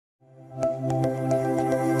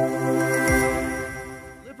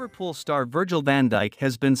Liverpool star Virgil van Dijk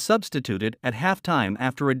has been substituted at halftime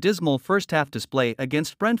after a dismal first-half display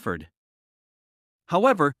against Brentford.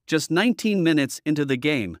 However, just 19 minutes into the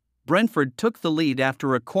game, Brentford took the lead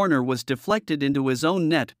after a corner was deflected into his own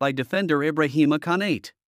net by defender Ibrahima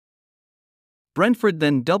Konate. Brentford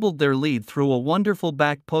then doubled their lead through a wonderful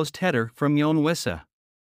back post header from Yoane Wissa.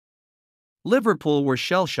 Liverpool were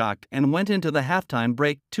shell-shocked and went into the halftime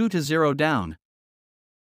break 2-0 down.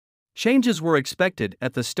 Changes were expected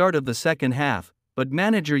at the start of the second half, but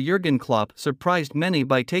manager Jurgen Klopp surprised many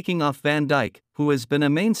by taking off Van Dijk, who has been a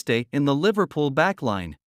mainstay in the Liverpool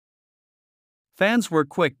backline. Fans were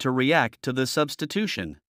quick to react to the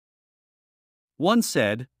substitution. One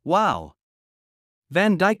said, "Wow!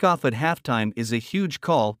 Van Dijk off at halftime is a huge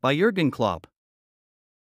call by Jurgen Klopp."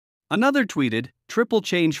 Another tweeted, "Triple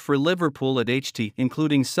change for Liverpool at HT,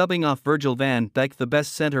 including subbing off Virgil van Dijk, the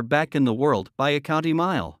best centre-back in the world by a county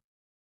mile."